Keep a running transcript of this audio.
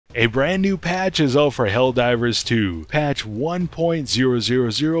A brand new patch is out for Helldivers 2. Patch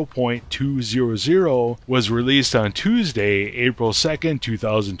 1.000.200 was released on Tuesday, April 2nd,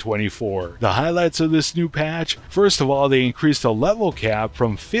 2024. The highlights of this new patch: first of all, they increased the level cap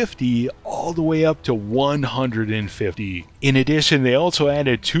from 50 all the way up to 150. In addition, they also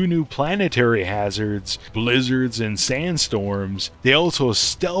added 2 new planetary hazards, blizzards and sandstorms. They also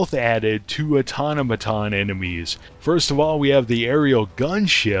stealth added 2 Automaton enemies. First of all, we have the aerial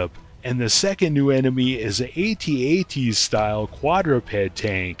gunship, and the second new enemy is an AT-AT style quadruped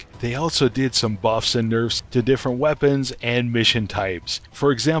tank. They also did some buffs and nerfs to different weapons and mission types.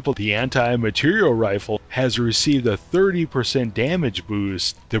 For example, the anti-material rifle has received a 30% damage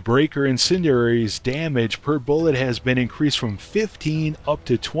boost. The breaker incendiary's damage per bullet has been increased from 15 up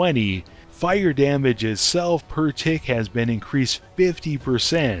to 20. Fire damage itself per tick has been increased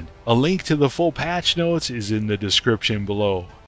 50%. A link to the full patch notes is in the description below.